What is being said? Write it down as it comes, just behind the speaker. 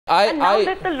and now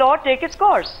let the law take its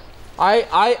course.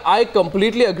 I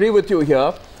completely agree with you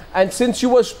here. And since you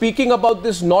were speaking about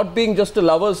this not being just a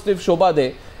lover's trip,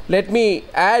 Shobha, let me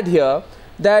add here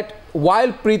that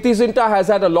while Preity Zinta has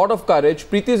had a lot of courage,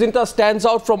 Preity Zinta stands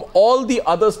out from all the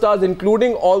other stars,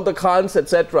 including all the Khans,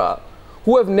 etc.,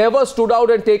 who have never stood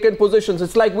out and taken positions.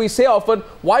 It's like we say often,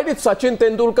 why did Sachin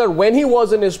Tendulkar, when he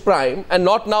was in his prime, and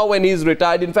not now when he's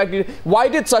retired, in fact, why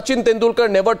did Sachin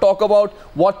Tendulkar never talk about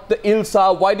what the ills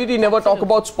are? Why did he never talk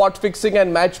about spot fixing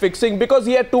and match fixing? Because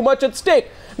he had too much at stake.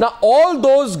 Now, all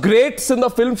those greats in the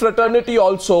film fraternity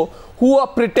also, who are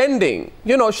pretending,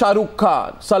 you know, Shah Rukh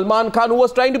Khan, Salman Khan, who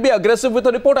was trying to be aggressive with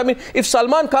a reporter. I mean, if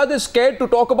Salman Khan is scared to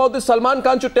talk about this, Salman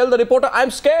Khan should tell the reporter,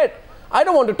 I'm scared. I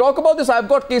don't want to talk about this. I've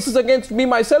got cases against me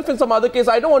myself in some other case.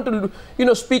 I don't want to, you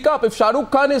know, speak up. If Shah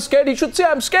Rukh Khan is scared, he should say,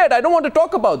 I'm scared. I don't want to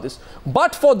talk about this.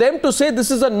 But for them to say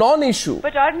this is a non-issue.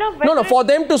 But Arnab, no, for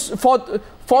them to,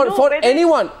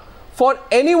 for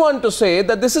anyone to say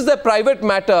that this is a private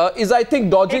matter is, I think,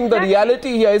 dodging the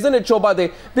reality here, isn't it,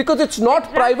 Shobha? Because it's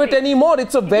not private anymore.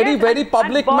 It's a very, very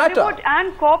public matter. Bollywood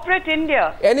and corporate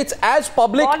India. And it's as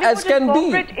public as can be. Bollywood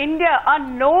and corporate India are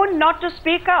known not to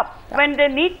speak up when they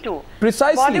need to.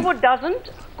 Precisely. Bollywood doesn't.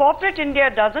 Corporate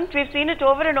India doesn't. We've seen it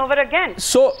over and over again.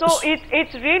 So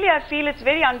it's really, I feel it's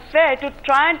very unfair to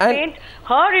try and paint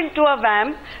her into a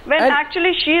vamp when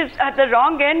actually she's at the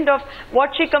wrong end of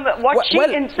what she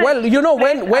insists. Well, you know,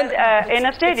 when in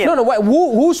a stadium.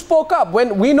 Who spoke up?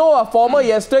 When we know a former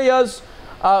yesteryear's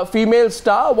female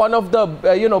star, one of the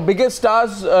biggest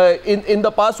stars in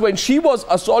the past, when she was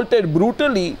assaulted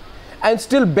brutally and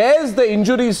still bears the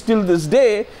injuries till this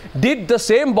day, did the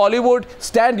same Bollywood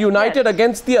stand united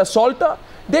against the assaulter?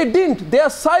 They didn't. They are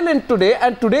silent today,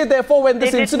 and today, therefore, when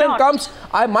this incident comes,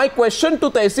 my question to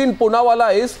Tehseen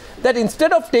Poonawala is that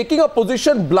instead of taking a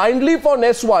position blindly for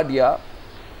Ness Wadia,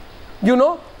 you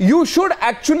know, you should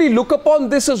actually look upon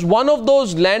this as one of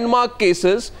those landmark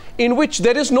cases in which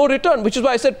there is no return, which is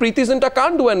why I said Preity Zinta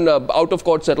can't do an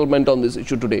out-of-court settlement on this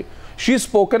issue today. She's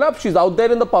spoken up, she's out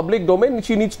there in the public domain,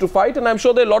 she needs to fight, and I'm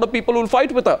sure there are a lot of people who will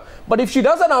fight with her. But if she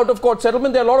does an out-of-court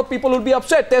settlement, there are a lot of people who will be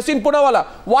upset. Tehseen Poonawala,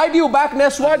 why do you back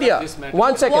Ness Wadia?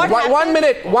 1 second, one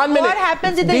minute. What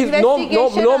happens in the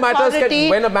investigation no matters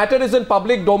when a matter is in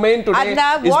public domain today,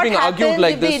 Arnab, is being argued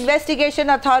like this. The investigation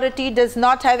authority does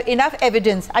not have enough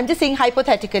evidence? I'm just saying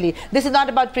hypothetically, this is not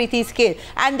about Preeti's case,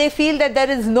 and they feel that there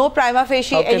is no prima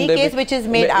facie any case which is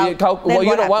made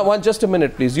out. Just a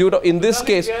minute, please. In this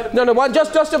case,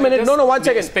 just a minute. No, 1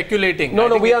 second. Speculating.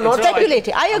 No, we are not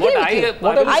speculating. I agree with you.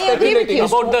 I agree with you.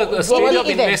 About the stage of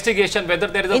investigation, whether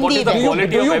there is what is the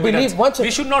quality of evidence.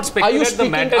 We should not speculate the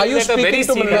matter. Are you speaking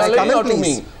to Mrunalini or to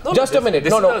me? Just a minute.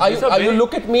 You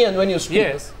look at me and when you speak.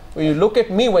 Yes. When you look at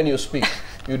me when you speak.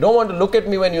 You don't want to look at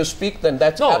me when you speak, then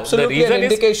that's absolutely an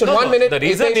indication. 1 minute. The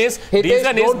reason is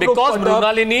because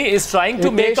Mrunalini is trying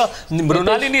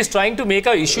to make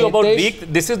a issue about weak.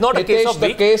 This is not a case of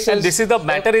weak, and this is the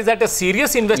matter is at a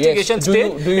serious investigation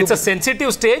stage. It's a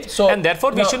sensitive stage, and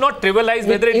therefore we should not trivialize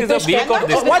whether it is a weak or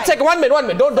this. 1 second, 1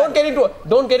 minute.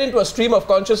 Don't get into a stream of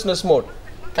consciousness mode,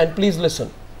 and please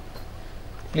listen.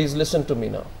 Please listen to me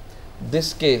now.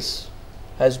 This case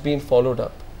has been followed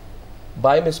up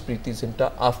by Ms. Preity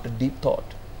Zinta after deep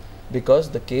thought, because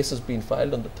the case has been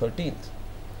filed on the 13th.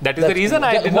 That is the reason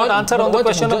I did not answer on the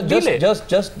question of delay.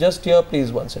 Just here,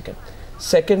 please, 1 second.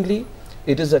 Secondly,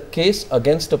 it is a case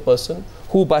against a person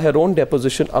who, by her own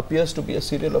deposition, appears to be a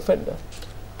serial offender.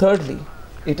 Thirdly,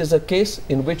 it is a case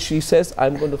in which she says,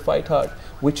 I'm going to fight hard,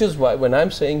 which is why when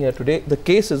I'm saying here today, the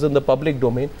case is in the public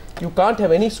domain. You can't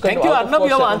have any kind Thank you, Arnab. You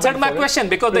have answered my question,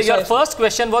 because your first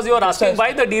question was you were asking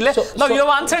why the delay. Now you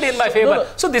have answered in my favor.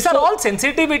 So these are all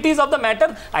sensitivities of the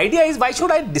matter. Idea is, why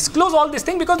should I disclose all these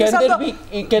things? Because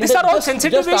these are all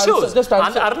sensitive issues.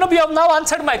 Arnab, you have now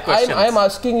answered my question. I am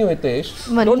asking you, Hitesh.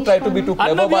 Don't try to be too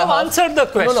clever. Arnab, you have answered the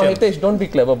question. No, Hitesh, don't be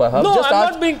clever by half. No,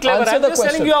 I'm not being clever. I'm just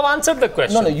telling you have answered the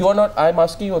question. No, you are not. I'm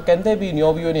asking you, can there be, in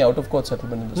your view, any out-of-court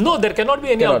settlement in this? No, there cannot be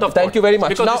any out-of-court. Thank you very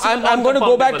much. Now, I'm going to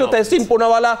go back to Tehseen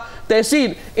Poonawala.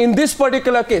 Tehseen, in this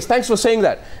particular case, thanks for saying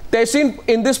that. Tehseen,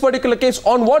 in this particular case,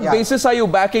 on what basis are you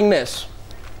backing Ness?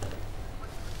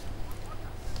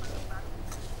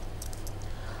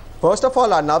 First of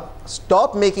all, Arnab,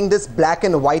 stop making this black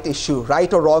and white issue,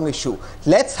 right or wrong issue.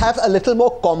 Let's have a little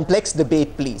more complex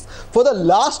debate, please. For the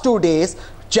last 2 days,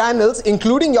 channels,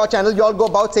 including your channel, you all go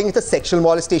about saying it's a sexual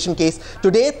molestation case.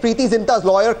 Today, Preity Zinta's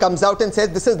lawyer comes out and says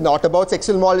this is not about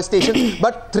sexual molestation,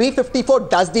 but 354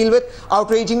 does deal with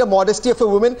outraging the modesty of a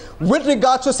woman with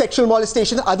regards to sexual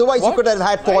molestation. Otherwise, you could have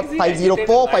had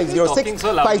 504, 506,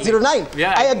 509.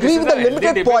 Yeah, I agree with the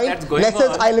limited point.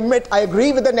 I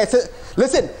agree with the necessary.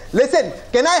 Listen.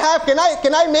 Can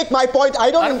I make my point?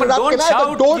 I don't interrupt. Don't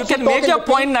shout. You can make your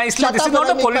point nicely. This is not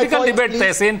a political debate,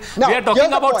 Tehseen. We are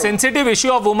talking about sensitive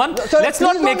issue of woman. Let's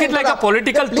not make it like a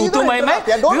political tutu mai mai.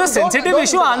 This is a sensitive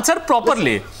issue. Answer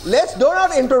properly. Let's do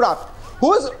not interrupt.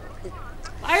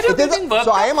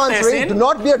 So I am answering. Do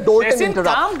not be a dolt and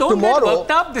interrupt. Tomorrow,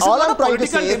 all I'm trying to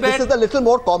say is this is a little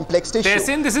more complex issue.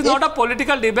 Tehseen, this is not a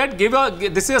political debate.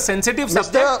 This is a sensitive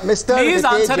subject. Mr. Please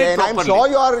answer it properly. I'm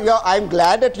sure I'm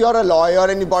glad that you're a lawyer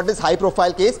and you got this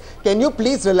high-profile case. Can you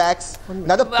please relax?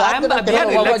 Now the fact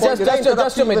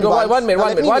just a minute. One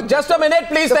minute. Just a minute,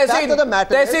 please, Tehseen.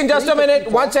 Tehseen, just a minute.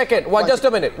 1 second. Just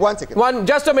a minute. 1 second.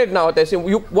 Just a minute now, Tehseen.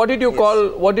 What did you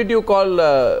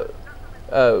call?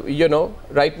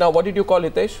 Right now, what did you call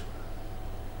Hitesh?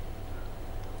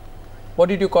 What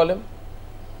did you call him?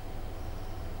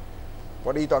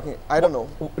 What are you talking? I don't know.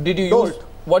 Did you use?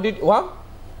 What did? What?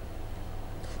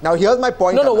 Now here's my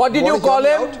point. No. What did you call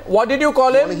him? What did you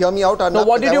call him? Hear me out. No.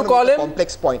 What did you call him?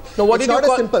 Complex point. No. What did you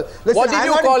call? Simple. Listen, what did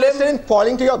you call him? In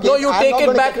falling to your games. No. You take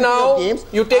it back now.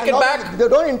 You take it back.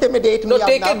 Don't intimidate me. No.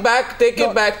 Take it back. Take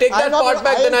it back. Take that part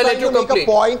back. Then I let you complete.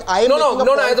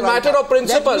 No. As a matter of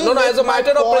principle. As a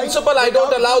matter of principle, I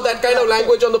don't allow that kind of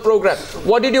language on the program.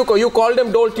 What did you call? You called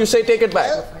him dolt. You say take it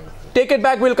back. Take it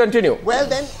back. We'll continue. Well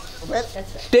then.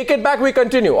 Take it back, we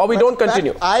continue, or we don't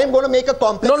continue. I am going to make a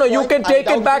complex point. No, you can take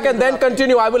it back and then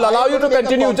continue. I will allow you to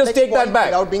continue. Just take that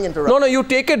back. Without being interrupted. No, you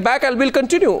take it back, I will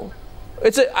continue.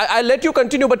 I'll let you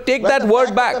continue, but take that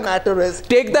word back.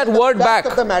 Take that word back.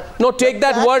 No, take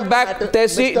that word back.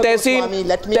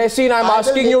 Tehseen, I'm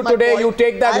asking you today, you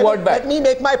take that word back. Let me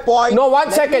make my point. No,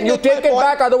 1 second. You take it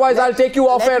back, otherwise I'll take you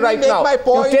off air right now.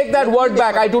 You take that word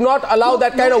back. I do not allow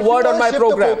that kind of word on my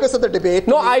program.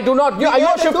 No, I do not.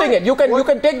 You're shifting it. You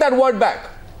can take that word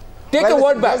back. Take the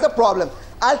word back. That's the problem.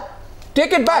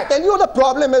 Take it back. I'll tell you what the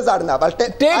problem is, Arnab.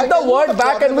 Take the word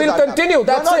back and we'll continue.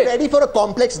 That's it. You're not ready for a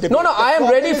complex debate. No, I am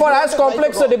ready for as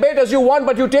complex a debate as you want,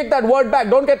 but you take that word back.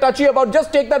 Don't get touchy about it.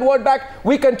 Just take that word back.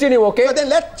 We continue, okay?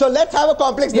 So let's have a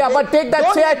complex debate. Yeah, but take that.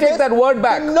 I take that word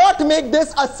back. Do not make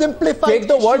this a simplified take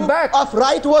the word back. Of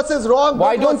right versus wrong.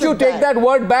 Why don't you take that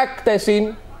word back,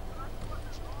 Tehseen?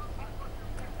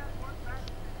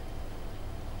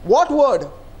 What word?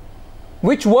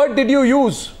 Which word did you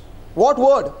use? What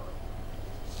word?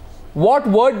 What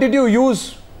word did you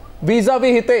use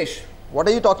vis-a-vis Hitesh? What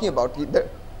are you talking about?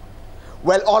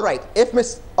 Well, all right. If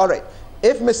Miss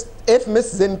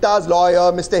Zinta's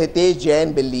lawyer, Mr. Hitesh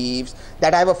Jain, believes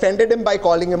that I've offended him by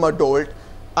calling him a dolt,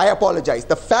 I apologize.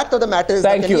 The fact of the matter is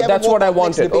Thank you. That's what I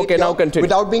wanted. Okay, now continue.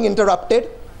 Without being interrupted.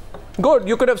 Good.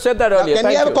 You could have said that earlier. Can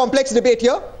we have a complex debate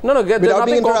here? No. There's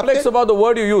nothing complex about the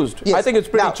word you used. Yes. I think it's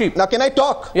pretty cheap. Now, can I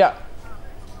talk? Yeah.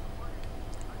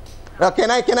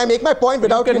 Can I make my point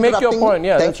without interrupting? You can make your point,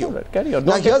 yeah. Thank you. Right. Carry on.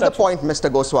 Now here's the point,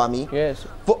 Mr. Goswami. Yes.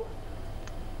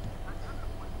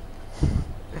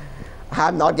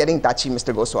 I'm not getting touchy,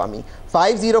 Mr. Goswami.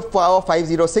 504,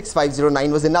 506,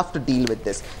 509 was enough to deal with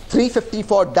this.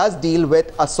 354 does deal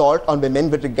with assault on women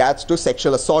with regards to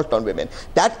sexual assault on women.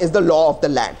 That is the law of the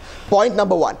land. Point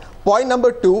number one. Point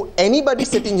number two, anybody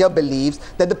sitting here believes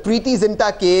that the Preity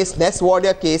Zinta case, Ness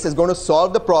Wadia case is going to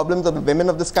solve the problems of the women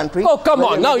of this country. Oh, come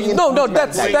on. No,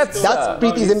 that's Does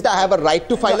Preity Zinta have a right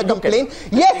to file a complaint?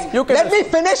 Yes. Let me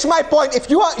finish my point. If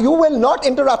you will not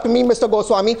interrupt me, Mr.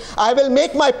 Goswami, I will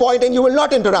make my point and you will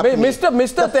not interrupt me. Mr.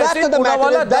 Tehseen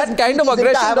Poonawala, that kind of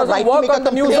aggression doesn't work on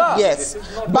the Newshour. Yes.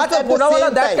 But at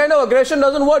Poonawala, that kind of aggression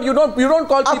doesn't work. You don't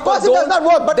call people. Of course it does not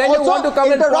work, but then you want to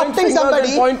come and point fingers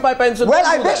and point my pencil. Well,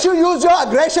 I wish you use your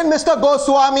aggression, Mr.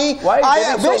 Goswami.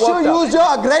 I wish you use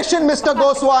your aggression, Mr.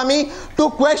 Goswami, to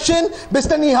question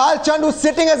Mr. Nihal Chand, who's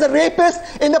sitting as a rapist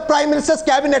in the Prime Minister's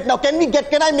cabinet. Now, can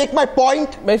I make my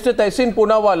point? Mr. Tehseen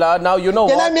Poonawala, now you know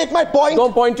Can I make my point?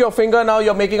 Don't point your finger now,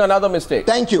 you're making another mistake.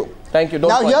 Thank you. Thank you.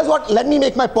 Now, here's what, let me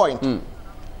make my point.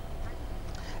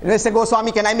 Mr.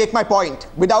 Goswami, can I make my point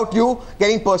without you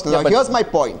getting personal? Now, here's my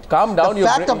point. Calm down. The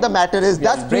fact of the matter is,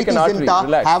 does Preity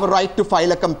Zinta have a right to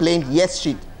file a complaint? Yes,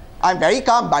 I'm very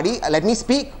calm, buddy. Let me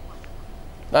speak.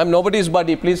 I'm nobody's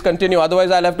buddy. Please continue. Otherwise,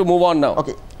 I'll have to move on now.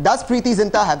 Okay. Does Preity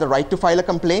Zinta have the right to file a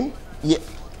complaint? Yeah.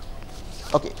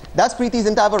 Okay. Does Preity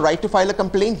Zinta have a right to file a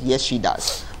complaint? Yes, she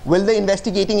does. Will the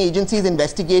investigating agencies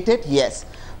investigate it? Yes.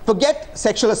 Forget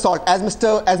sexual assault, as Ms.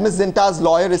 Zinta's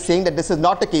lawyer is saying that this is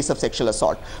not a case of sexual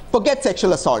assault. Forget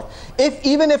sexual assault.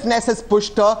 Even if Ness has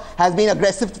pushed her, has been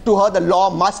aggressive to her, the law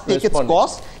must take its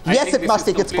course. Yes, it must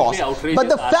take its course. But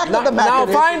the fact of the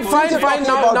matter is,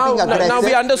 now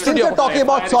we understood. Since you're talking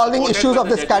about solving issues of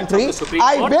this country,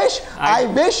 I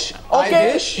wish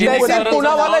Tehseen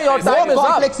Poonawala, your time is up.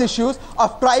 Complex issues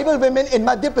of tribal women in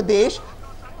Madhya Pradesh.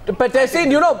 But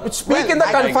Tehseen, speak in the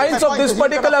confines of this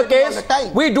particular case.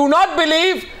 We do not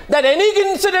believe that any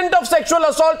incident of sexual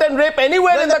assault and rape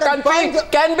anywhere in the country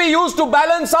can be used to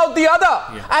balance out the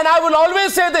other. Yeah. And I will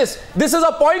always say this. This is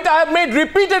a point I have made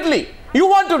repeatedly. You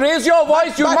want to raise your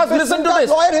voice, you must listen to this.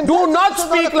 Do not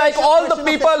speak like all the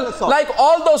people, like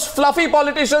all those fluffy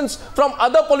politicians from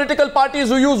other political parties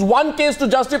who use one case to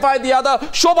justify the other.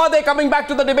 Shobha, they're coming back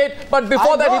to the debate. But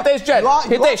before that, Hitesh Jain.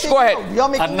 Hitesh, go ahead.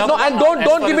 No, and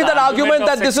don't give me that argument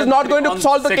that this is not going to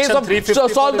solve the case of,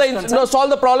 solve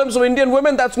the problems of Indian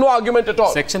women. That's no argument at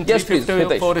all. Section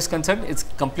 354 is concerned. It's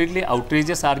completely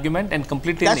outrageous argument and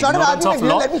completely in ignorance of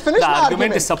law. The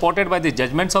argument is supported by the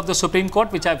judgments of the Supreme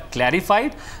Court, which have clarified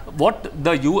what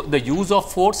the use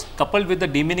of force coupled with the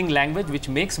demeaning language which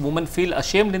makes women feel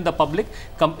ashamed in the public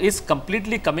is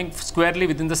completely coming squarely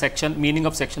within the meaning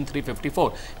of section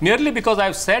 354. Merely because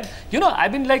I've said,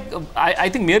 I've been like, I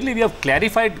think merely we have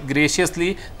clarified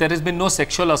graciously there has been no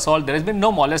sexual assault, there has been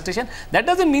no molestation. That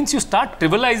doesn't mean you start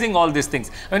trivializing all these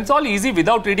things. And it's all easy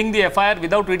without reading the FIR,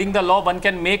 without reading the law, one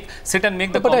can sit and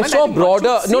make the comment. But I saw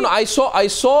broader, I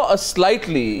saw a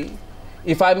slightly,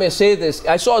 if I may say this,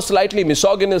 I saw a slightly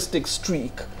misogynistic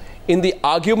streak in the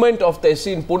argument of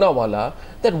Tehseen Poonawala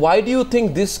that why do you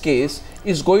think this case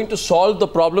is going to solve the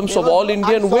problems of all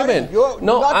Indian women?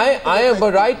 No, I am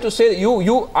right to say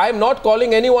I am not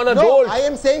calling anyone a dolt. I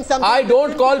am saying something. I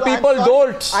don't call people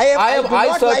dolts.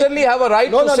 I certainly have a right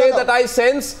to say that I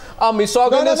sense a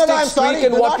misogynistic streak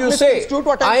in what you say.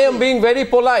 I am being very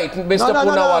polite, Mr.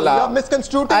 Poonawala. You have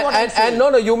misconstrued what I'm saying.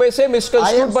 And you may say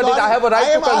misconstrued, but I have a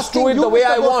right to construe it the way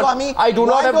I want. I do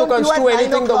not have to construe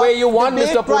anything the way you want,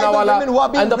 Mr.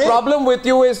 Poonawala. And the problem with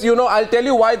you is, I'll tell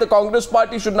you why the Congress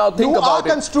party should now think about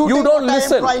it. You don't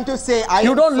listen.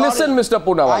 You don't listen, Mr.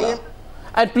 Poonawala.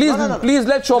 And please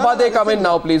let Shobha come in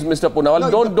now, please, Mr. Poonawala.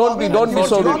 Don't be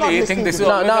so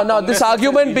rude. Now, this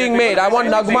argument being made, I want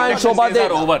Nagma and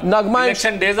Shobha.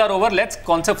 Election days are over. Let's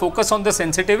focus on the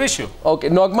sensitive issue. Okay,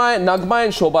 Nagma and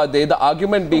Shobha, the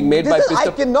argument being made by Mr.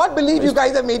 I cannot believe you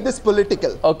guys have made this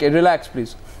political. Okay, relax,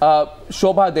 please.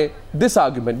 Shobha, this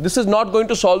argument, this is not going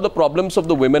to solve the problems of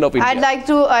the women of India.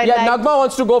 Nagma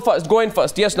wants to go first. Go in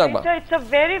first. Yes, Nagma. It's a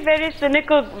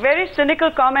very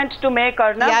cynical comment to make,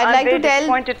 Arnab. Yeah, I'd like to tell.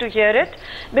 Disappointed to hear it,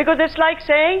 because it's like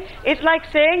saying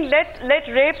let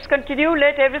rapes continue,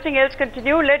 let everything else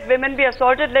continue, let women be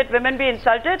assaulted, let women be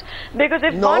insulted, because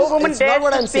if one woman dares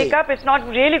to speak up, it's not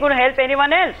really going to help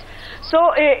anyone else.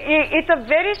 So it's a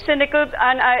very cynical,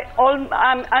 and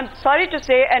I'm sorry to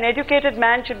say, an educated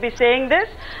man should be saying this,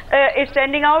 is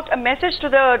sending out a message to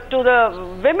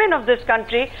the women of this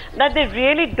country that they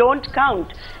really don't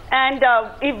count. And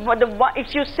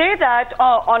if you say that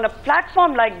on a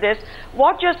platform like this,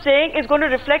 what you're saying is going to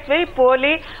reflect very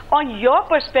poorly on your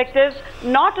perspectives,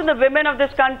 not on the women of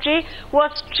this country who are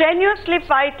strenuously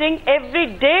fighting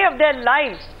every day of their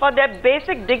lives for their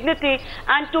basic dignity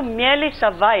and to merely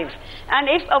survive. And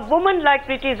if a woman like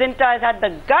Preity Zinta has had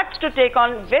the guts to take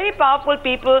on very powerful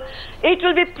people, it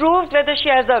will be proved whether she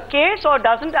has a case or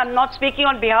doesn't. I'm not speaking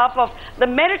on behalf of the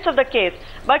merits of the case,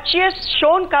 but she has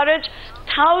shown courage.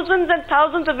 Thousands and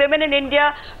thousands of women in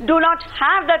India do not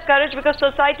have that courage because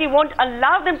society won't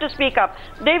allow them to speak up.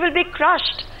 They will be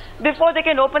crushed before they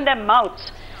can open their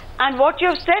mouths. And what you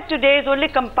have said today is only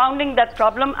compounding that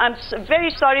problem. I'm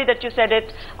very sorry that you said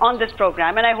it on this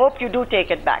program, and I hope you do take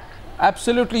it back.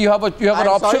 Absolutely, you have an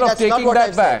option of taking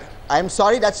that back. I'm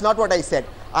sorry, that's not what I said.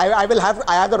 I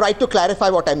have the right to clarify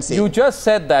what I'm saying. You just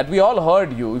said that. We all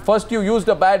heard you. First you used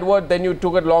a bad word, then you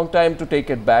took a long time to take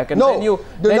it back. And then you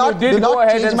did go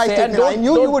ahead and say, I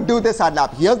knew you would do this,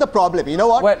 Arnab. Here's the problem. You know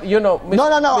what? Well, No,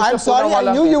 I'm sorry.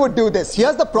 I knew you would do this.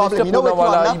 Here's the problem. You know what,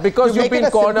 Arnab? Because you've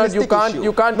been cornered, you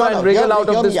can't try and wriggle out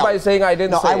of this by saying I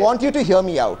didn't say it. I want you to hear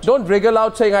me out. Don't wriggle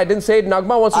out saying I didn't say it.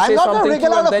 Nagma wants to say something to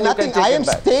you and then you can take it back. I am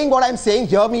saying what I'm saying.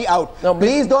 Hear me out.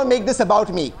 Please don't make this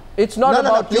about me. It's not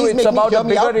about you, it's about a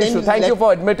bigger issue. Thank you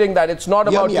for admitting that. It's not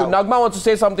about you. Nagma wants to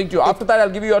say something to you. After that, I'll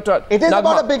give you your turn. It is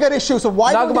about a bigger issue, so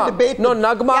why don't we debate? No,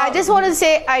 Nagma. Yeah, I just want to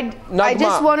say,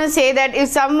 that if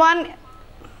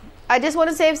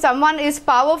someone is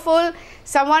powerful,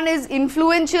 someone is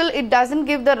influential, it doesn't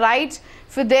give the right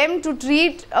for them to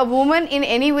treat a woman in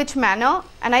any which manner.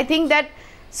 And I think that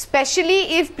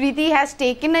especially if Preity has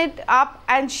taken it up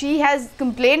and she has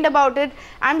complained about it.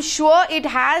 I'm sure it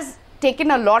has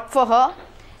taken a lot for her,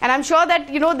 and I'm sure that,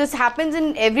 you know, this happens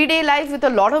in everyday life with a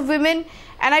lot of women,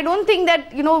 and I don't think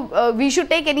that, you know, we should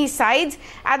take any sides.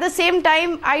 At the same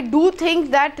time, I do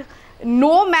think that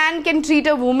no man can treat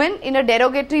a woman in a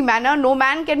derogatory manner. No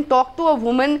man can talk to a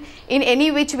woman in any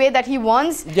which way that he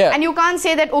wants. And you can't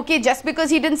say that, okay, just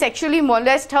because he didn't sexually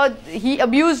molest her, he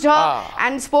abused her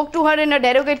and spoke to her in a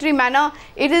derogatory manner,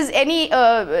 it is any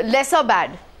lesser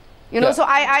bad. You know, so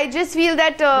I just feel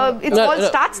that it all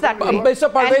starts that way.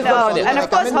 Mr. Parvez Damania. And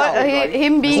of course,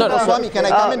 him being... Goswami, can I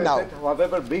come in now?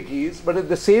 However big he is, but at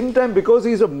the same time, because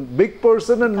he's a big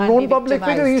person and known public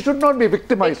figure, he should not be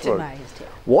victimized for it.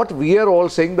 What we are all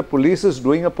saying, the police is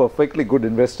doing a perfectly good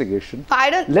investigation.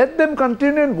 Let them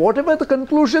continue, and whatever the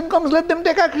conclusion comes, let them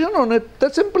take action on it.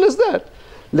 That's simple as that.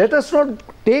 Let us not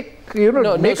take, you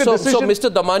know, make a decision. So, Mr.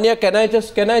 Damania, can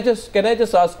I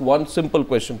just ask one simple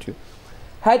question to you?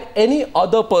 Had any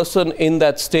other person in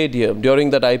that stadium during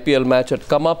that IPL match had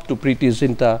come up to Preity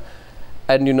Zinta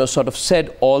and, you know, sort of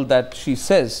said all that she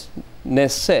says,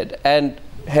 Ness said, and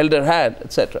held her hand,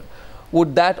 etc.,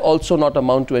 would that also not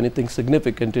amount to anything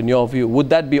significant in your view? Would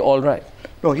that be all right?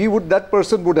 No, that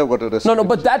person would have got arrested. No,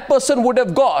 but that person would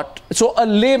have got. So a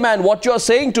layman, what you're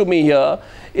saying to me here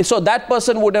is, so that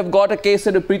person would have got a case,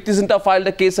 and if Preity Zinta filed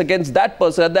a case against that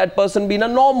person, had that person been a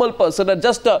normal person, or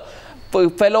just a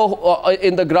fellow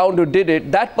in the ground who did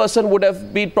it, that person would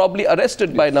have been probably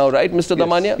arrested by now, right, Mr.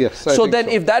 Damania? Yes, so then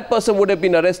if that person would have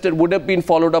been arrested, would have been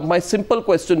followed up. My simple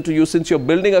question to you, since you're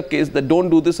building a case that don't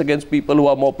do this against people who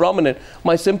are more prominent,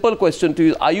 my simple question to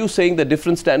you, are you saying that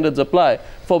different standards apply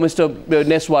for Mr.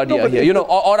 Ness Wadia here? You know,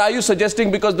 or are you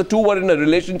suggesting because the two were in a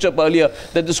relationship earlier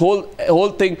that this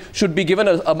whole thing should be given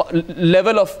a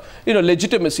level of, you know,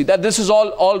 legitimacy, that this is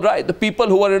all right? The people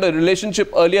who were in a relationship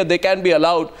earlier, they can be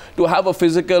allowed to have a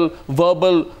physical,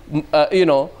 verbal, you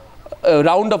know,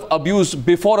 round of abuse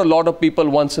before a lot of people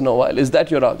once in a while. Is that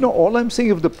your argument? No, all I'm saying,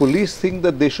 if the police think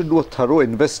that they should do a thorough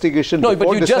investigation, no,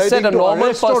 but you just said a normal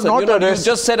person. You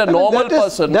just said a normal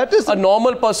person. A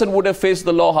normal person would have faced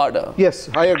the law harder. Yes,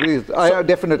 I agree. I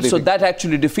definitely. So that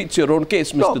actually defeats your own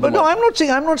case, Mr. Damania. No, I'm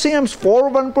not saying I'm for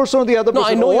one person or the other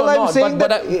person. I know all I'm saying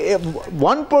that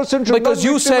one person should. Because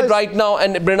you said right now,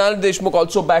 and Mrunalini Deshmukh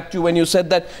also backed you when you said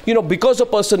that, you know, because a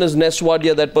person is Ness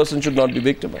Wadia, that person should not be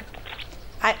victimized.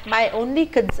 My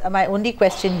only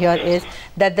question here is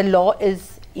that the law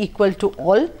is equal to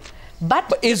all.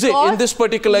 But is it in this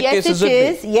particular case?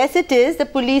 Yes, it is. The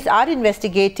police are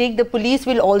investigating. The police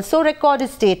will also record a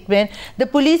statement. The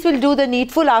police will do the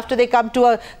needful after they come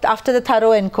to after the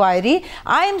thorough inquiry.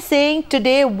 I am saying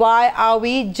today, why are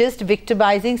we just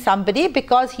victimizing somebody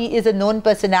because he is a known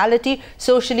personality,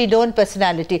 socially known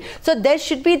personality? So there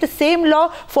should be the same law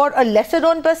for a lesser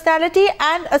known personality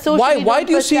and a socially known personality. Why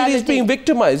do you see he's being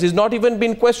victimized? He's not even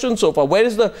been questioned so far. Where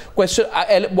is the question?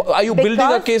 Are you building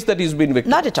a case that he's been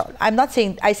victimized? Not at all. I'm not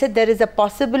saying. I said there is a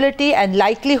possibility and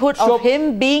likelihood of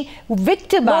him being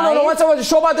victimized. No,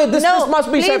 Shobha, this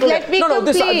must be settled.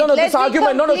 This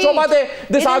argument, Shobha,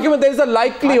 this argument, there is a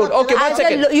likelihood. Okay, one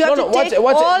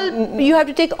second. You have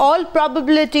to take all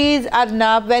probabilities,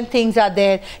 Arnab, when things are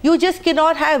there. You just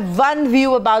cannot have one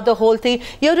view about the whole thing.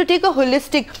 You have to take a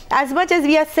holistic. As much as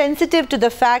we are sensitive to the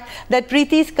fact that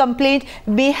Preeti's complaint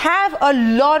may have a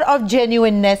lot of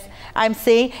genuineness, I'm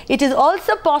saying it is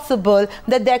also possible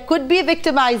that there could be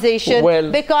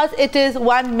victimization because it is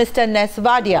one Mr. Ness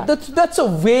Wadia. That's a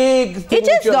vague thing. It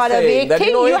is not a vague thing.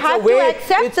 You have to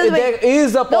accept it. There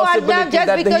is a possibility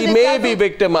that he may be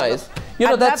victimized. You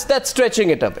know, that's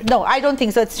stretching it a bit. No, I don't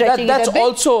think so. It's stretching it a bit.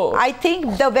 Also, I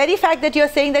think the very fact that you're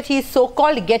saying that he's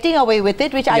so-called getting away with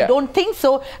it, which I don't think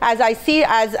so, as I see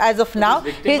as of now.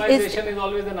 Victimization is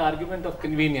always an argument of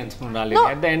convenience, Mrunalini. No.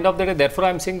 At the end of the day, therefore,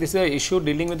 I'm saying this is an issue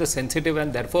dealing with the sensitive,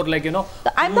 and therefore, like, you know,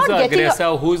 who's the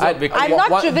aggressor, who's the victim. I'm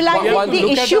not trivializing the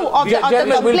issue of the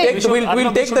complaint.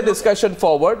 We'll take the discussion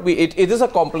forward. It is a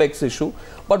complex issue.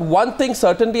 But one thing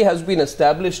certainly has been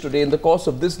established today in the course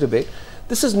of this debate.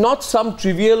 This is not some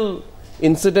trivial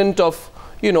incident of,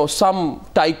 you know, some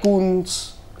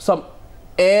tycoons, some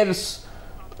heirs,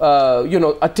 you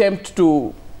know, attempt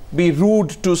to be rude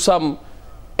to some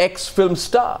ex-film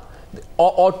star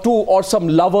or some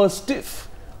lover stiff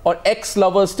or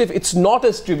ex-lover stiff. It's not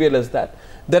as trivial as that.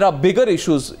 There are bigger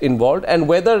issues involved, and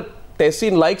whether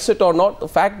Tehseen likes it or not, the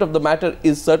fact of the matter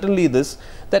is certainly this,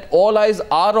 that all eyes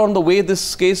are on the way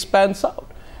this case pans out.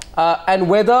 And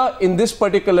whether in this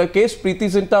particular case Preity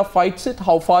Zinta fights it,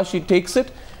 how far she takes it,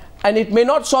 And it may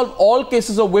not solve all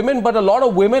cases of women, but a lot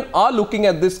of women are looking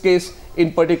at this case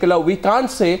in particular. We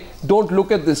can't say don't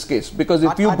look at this case, because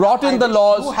if you brought in the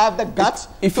laws, you have the guts.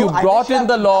 If you brought in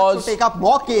the laws, to take up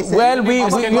more cases. Well,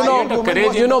 you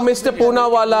know, Mr.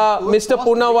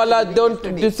 Poonawala, don't.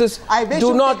 This is.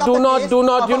 Do not. You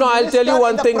know, I'll tell you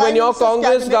one thing. When your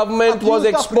Congress government was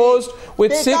exposed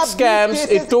with 6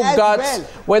 scams, it took guts.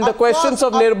 When the questions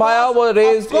of Nirbhaya were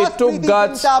raised, it took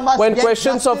guts. When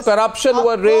questions of corruption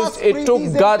were raised, it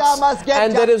took guts.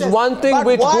 And there is one thing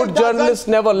which good journalists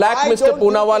never lack, Mr.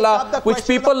 Poonawala, which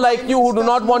people like you who do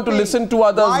not want to listen to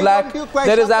others lack.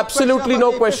 There is absolutely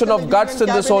no question of guts in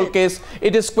this whole case.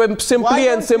 It is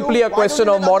simply a question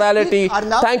of morality.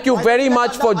 Thank you very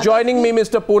much for joining me,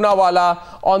 Mr. Poonawala,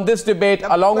 on this debate,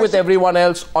 along with everyone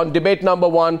else, on debate number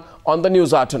 1 on the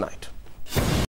Newshour tonight.